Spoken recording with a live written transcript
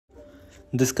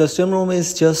This custom ROM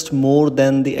is just more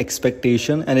than the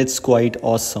expectation and it's quite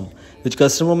awesome. Which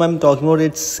custom ROM I'm talking about,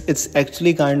 it's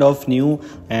actually kind of new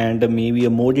and maybe a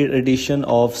modded edition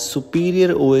of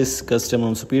Superior OS custom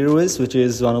ROM. Superior OS, which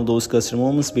is one of those custom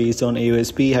ROMs based on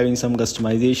AOSP, having some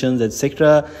customizations,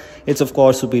 etc. It's of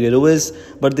course Superior OS,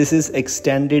 but this is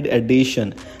extended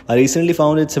edition. I recently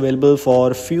found it's available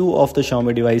for few of the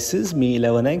Xiaomi devices, Mi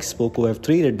 11X, Poco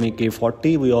F3, Redmi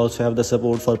K40. We also have the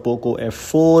support for Poco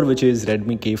F4, which is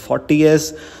Redmi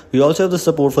K40s. We also have the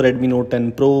support for Redmi Note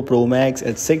 10 Pro, Pro Max,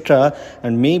 etc.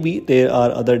 And maybe there are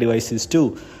other devices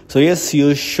too. So yes,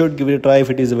 you should give it a try if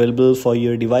it is available for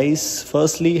your device.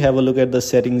 Firstly, have a look at the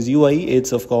settings UI.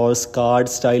 It's of course card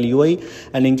style UI,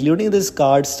 and including this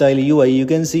card style UI, you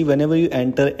can see whenever you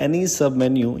enter any sub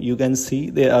menu, you can see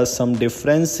there are some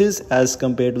differences as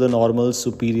compared to the normal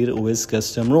Superior OS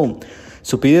custom ROM.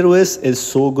 Superior OS is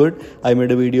so good. I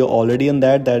made a video already on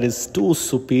that is too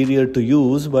superior to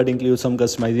use but includes some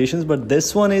customizations, but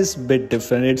this one is bit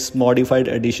different. It's modified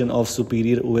edition of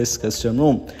Superior OS custom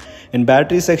ROM. In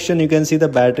battery section, you can see the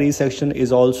battery section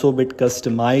is also a bit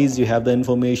customized. You have the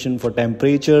information for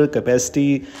temperature,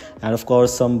 capacity, and of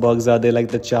course some bugs are there like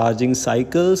the charging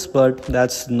cycles, but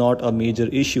that's not a major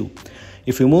issue.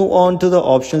 If you move on to the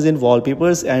options in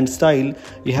wallpapers and style,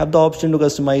 you have the option to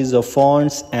customize the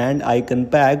fonts and icon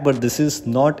pack, but this is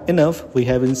not enough. We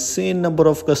have insane number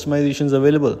of customizations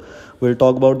available. We'll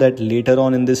talk about that later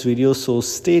on in this video, so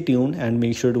stay tuned and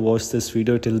make sure to watch this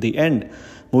video till the end.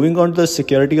 Moving on to the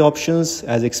security options,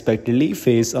 as expectedly,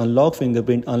 face unlock,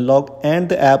 fingerprint unlock, and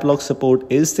the app lock support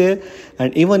is there.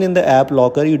 And even in the app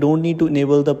locker, you don't need to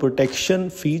enable the protection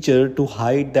feature to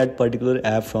hide that particular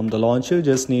app from the launcher. You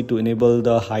just need to enable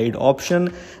the hide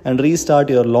option and restart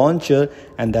your launcher,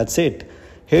 and that's it.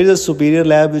 Here's a Superior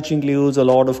Lab, which includes a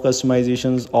lot of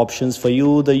customizations options for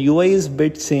you. The UI is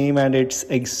bit same and it's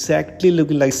exactly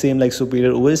looking like same like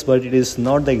Superior OS, but it is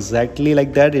not exactly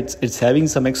like that. It's having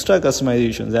some extra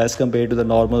customizations as compared to the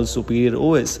normal Superior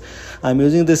OS. I'm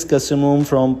using this custom ROM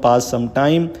from past some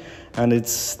time, and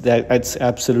it's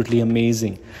absolutely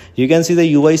amazing. You can see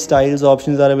the UI styles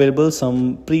options are available,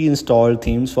 some pre-installed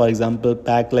themes, for example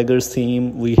Pack Leggers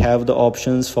theme. We have the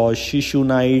options for Shishu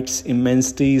Nights,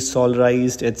 Immensity,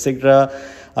 Solarized, etc.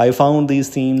 I found these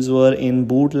themes were in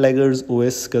Bootleggers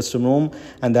OS custom ROM,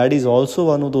 and that is also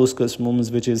one of those custom ROMs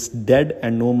which is dead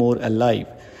and no more alive.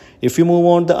 If you move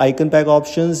on to the icon pack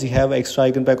options, you have extra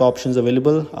icon pack options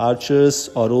available: Archers,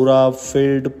 Aurora,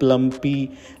 Filled,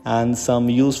 Plumpy, and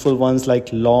some useful ones like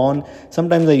Lawn.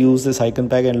 Sometimes I use this icon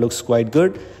pack and it looks quite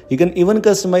good. You can even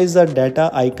customize the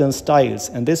data icon styles,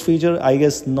 and this feature I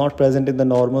guess not present in the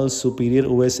normal Superior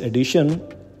OS edition.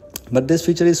 But this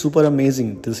feature is super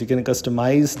amazing. This you can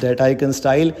customize that icon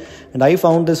style, and I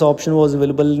found this option was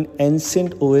available in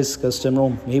Ancient OS custom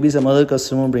ROM. Maybe some other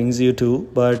custom ROM brings you too,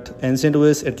 but Ancient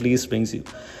OS at least brings you.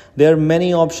 There are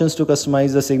many options to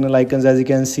customize the signal icons. As you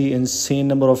can see, insane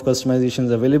number of customizations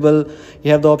available.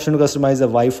 You have the option to customize the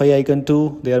Wi-Fi icon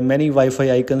too. There are many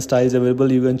Wi-Fi icon styles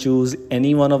available. You can choose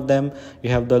any one of them. You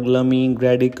have the Glummy,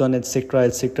 Gradicon, etc,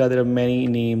 etc. There are many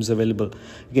names available.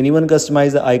 You can even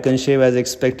customize the icon shape as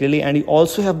expectedly, and you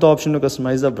also have the option to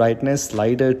customize the brightness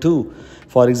slider too.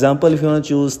 For example, if you want to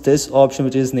choose this option,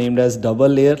 which is named as double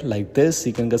layer like this,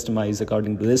 you can customize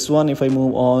according to this one. If I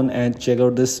move on and check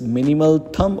out this minimal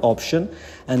thumb option,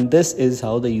 and this is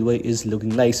how the UI is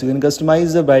looking like. So you can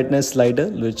customize the brightness slider,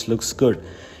 which looks good.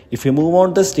 If you move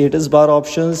on to status bar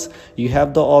options, you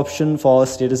have the option for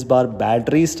status bar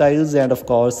battery styles, and of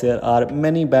course there are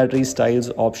many battery styles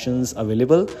options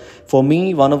available. For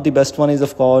me, one of the best one is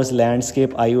of course landscape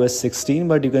iOS 16,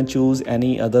 but you can choose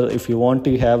any other if you want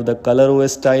to have the color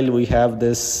OS style. We have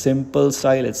this simple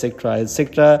style, etc,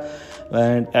 etc,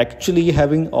 and actually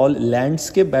having all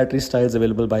landscape battery styles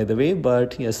available, by the way.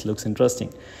 But yes, looks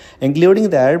interesting. Including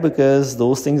that, because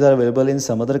those things are available in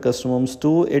some other custom ROMs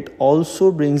too, it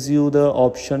also brings you the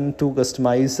option to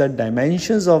customize the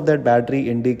dimensions of that battery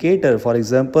indicator. For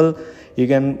example, you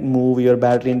can move your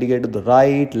battery indicator to the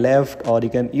right, left, or you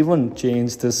can even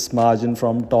change this margin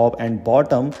from top and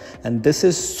bottom, and this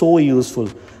is so useful,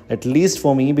 at least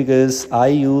for me, because I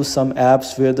use some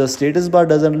apps where the status bar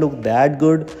doesn't look that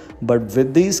good, but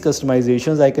with these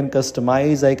customizations I can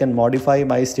customize, I can modify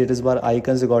my status bar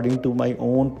icons according to my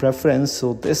own preference.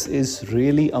 So this is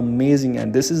really amazing,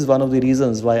 and this is one of the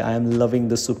reasons why I am loving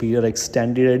the Superior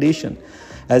Extended Edition.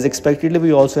 As expectedly,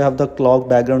 we also have the clock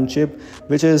background chip,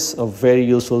 which is a very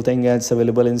useful thing, and it's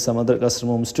available in some other custom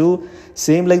ROMs too.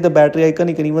 Same like the battery icon,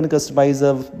 you can even customize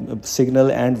the signal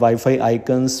and Wi-Fi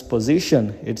icons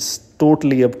position. It's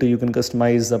totally up to you. You can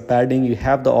customize the padding, you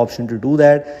have the option to do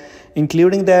that.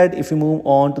 Including that, if you move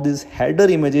on to these header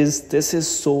images, this is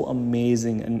so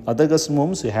amazing. In other custom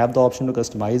ROMs, you have the option to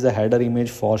customize the header image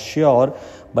for sure,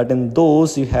 but in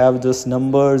those you have just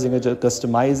numbers, you can just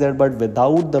customize that but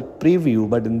without the preview.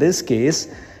 But in this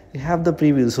case you have the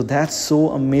preview, so that's so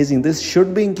amazing. This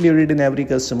should be included in every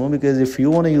customer, because if you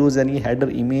want to use any header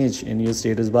image in your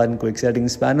status bar in quick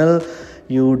settings panel,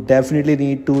 you definitely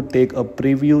need to take a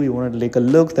preview. You want to take a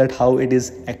look at how it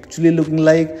is actually looking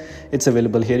like. It's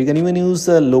available here. You can even use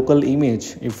the local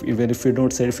image if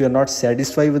you're not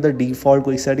satisfied with the default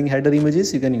quick setting header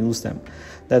images, you can use them.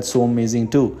 That's so amazing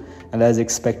too. And as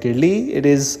expectedly, it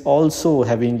is also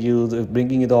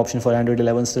bringing you the option for Android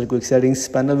 11 still quick settings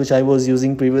panel, which I was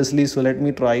using previously. So let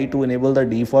me try to enable the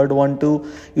default one too.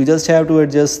 You just have to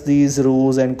adjust these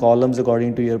rows and columns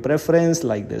according to your preference,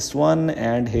 like this one,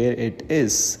 and here it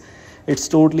is. It's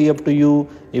totally up to you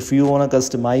if you want to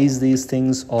customize these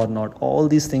things or not. All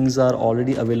these things are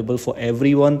already available for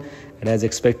everyone. And as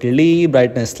expectedly,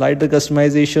 brightness slider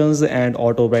customizations and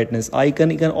auto brightness icon.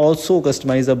 You can also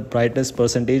customize the brightness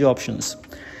percentage options.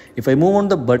 If I move on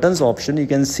the buttons option, you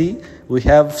can see we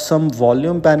have some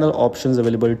volume panel options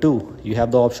available too. You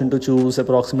have the option to choose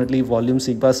approximately volume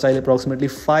Sigma style. Approximately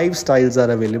 5 styles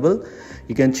are available.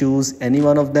 You can choose any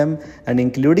one of them, and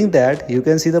including that, you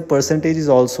can see the percentage is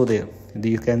also there.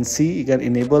 You can see you can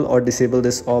enable or disable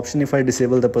this option. If I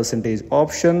disable the percentage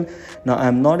option, now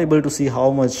I'm not able to see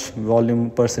how much volume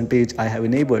percentage I have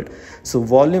enabled. So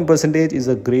volume percentage is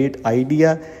a great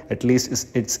idea, at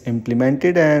least it's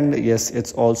implemented, and yes,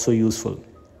 it's also useful.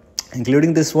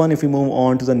 Including this one, if we move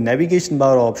on to the navigation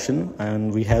bar option,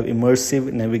 and we have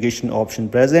immersive navigation option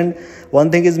present.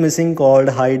 One thing is missing, called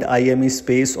hide IME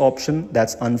space option.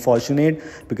 That's unfortunate,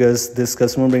 because this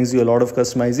customer brings you a lot of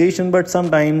customization, but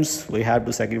sometimes we have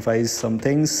to sacrifice some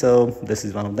things, so this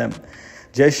is one of them.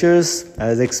 Gestures,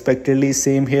 as expectedly,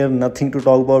 same here, nothing to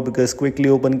talk about, because quickly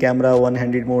open camera,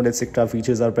 one-handed mode, etc.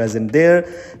 features are present there.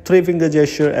 3-finger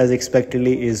gesture, as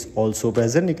expectedly, is also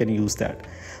present. You can use that.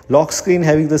 Lock screen,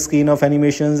 having the screen of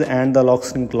animations and the lock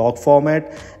screen clock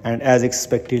format, and as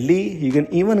expectedly, you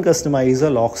can even customize a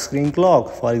lock screen clock.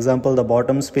 For example, the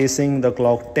bottom spacing, the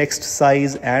clock text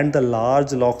size, and the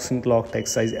large lock screen clock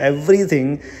text size,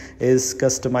 everything is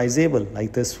customizable.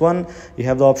 Like this one, you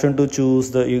have the option to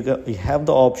choose you have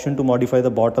the option to modify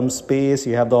the bottom space,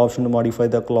 you have the option to modify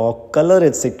the clock color,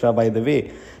 etc. By the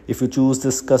way, if you choose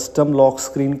this custom lock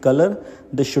screen color,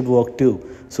 this should work too.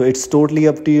 So it's totally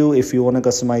up to you if you want to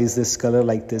customize this color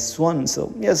like this one.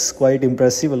 So yes, quite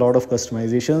impressive, a lot of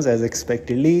customizations as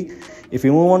expectedly. If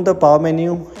you move on the power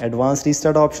menu, advanced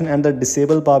restart option, and the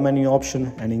disable power menu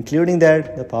option, and including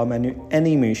that, the power menu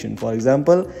animation. For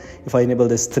example, if I enable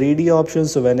this 3D option,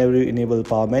 so whenever you enable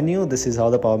power menu, this is how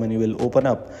the power menu will open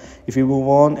up. If you move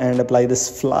on and apply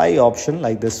this fly option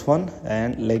like this one,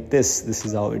 and like this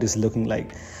is how it is looking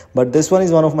like. But this one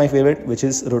is one of my favorite, which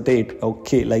is rotate.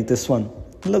 Okay, like this one.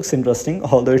 Looks interesting,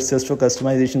 although it's just for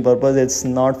customization purpose. It's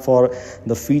not for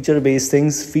the feature based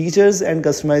things. Features and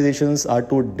customizations are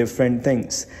two different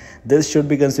things. This should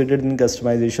be considered in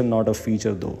customization, not a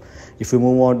feature though. If you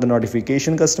move on to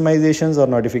notification customizations or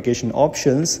notification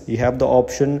options, you have the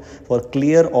option for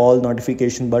clear all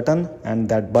notification button, and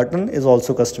that button is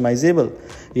also customizable.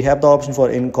 You have the option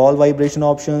for in-call vibration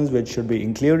options, which should be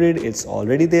included. It's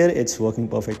already there, it's working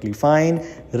perfectly fine.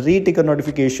 Reticker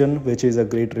notification, which is a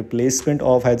great replacement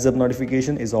of heads up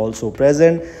notification, is also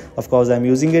present. Of course, I'm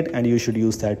using it, and you should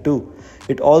use that too.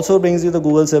 It also brings you the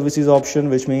Google services option,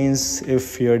 which means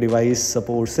if your device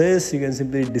supports this, you can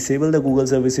simply disable the Google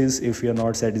services if you're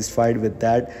not satisfied with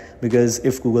that, because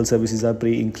if Google services are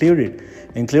pre-included.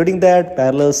 Including that,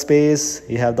 parallel space,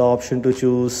 you have the option to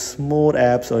choose more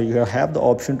apps, or you have the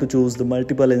option to choose the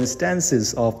multiple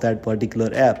instances of that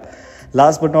particular app.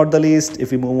 Last but not the least,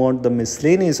 if we move on to the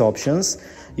miscellaneous options,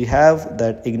 you have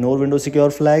that ignore window secure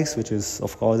flags, which is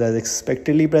of course as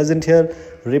expectedly present here.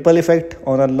 Ripple effect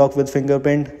on unlock with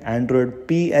fingerprint, Android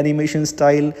P animation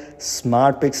style,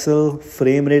 smart pixel,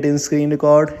 frame rate in screen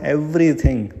record,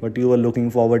 everything what you were looking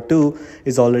forward to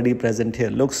is already present here.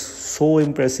 Looks so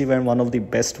impressive and one of the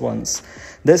best ones.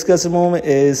 This custom ROM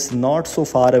is not so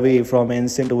far away from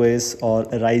Instant OS or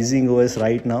Rising OS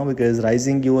right now, because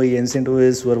Rising UI, Instant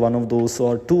OS were one of those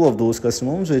or two of those custom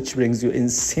ROMs which brings you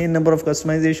insane number of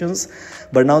customizations.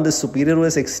 But now the Superior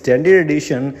OS Extended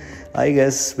Edition, I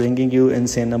guess, bringing you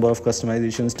insane number of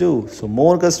customizations too. So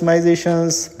more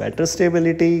customizations, better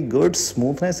stability, good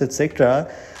smoothness,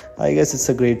 etc. I guess it's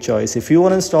a great choice. If you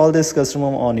want to install this custom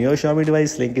ROM on your Xiaomi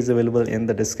device, link is available in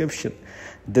the description.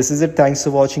 This is it. Thanks for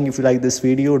watching. If you like this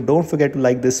video, don't forget to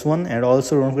like this one, and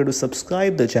also don't forget to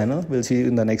subscribe the channel. We'll see you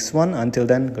in the next one. Until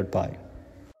then, goodbye.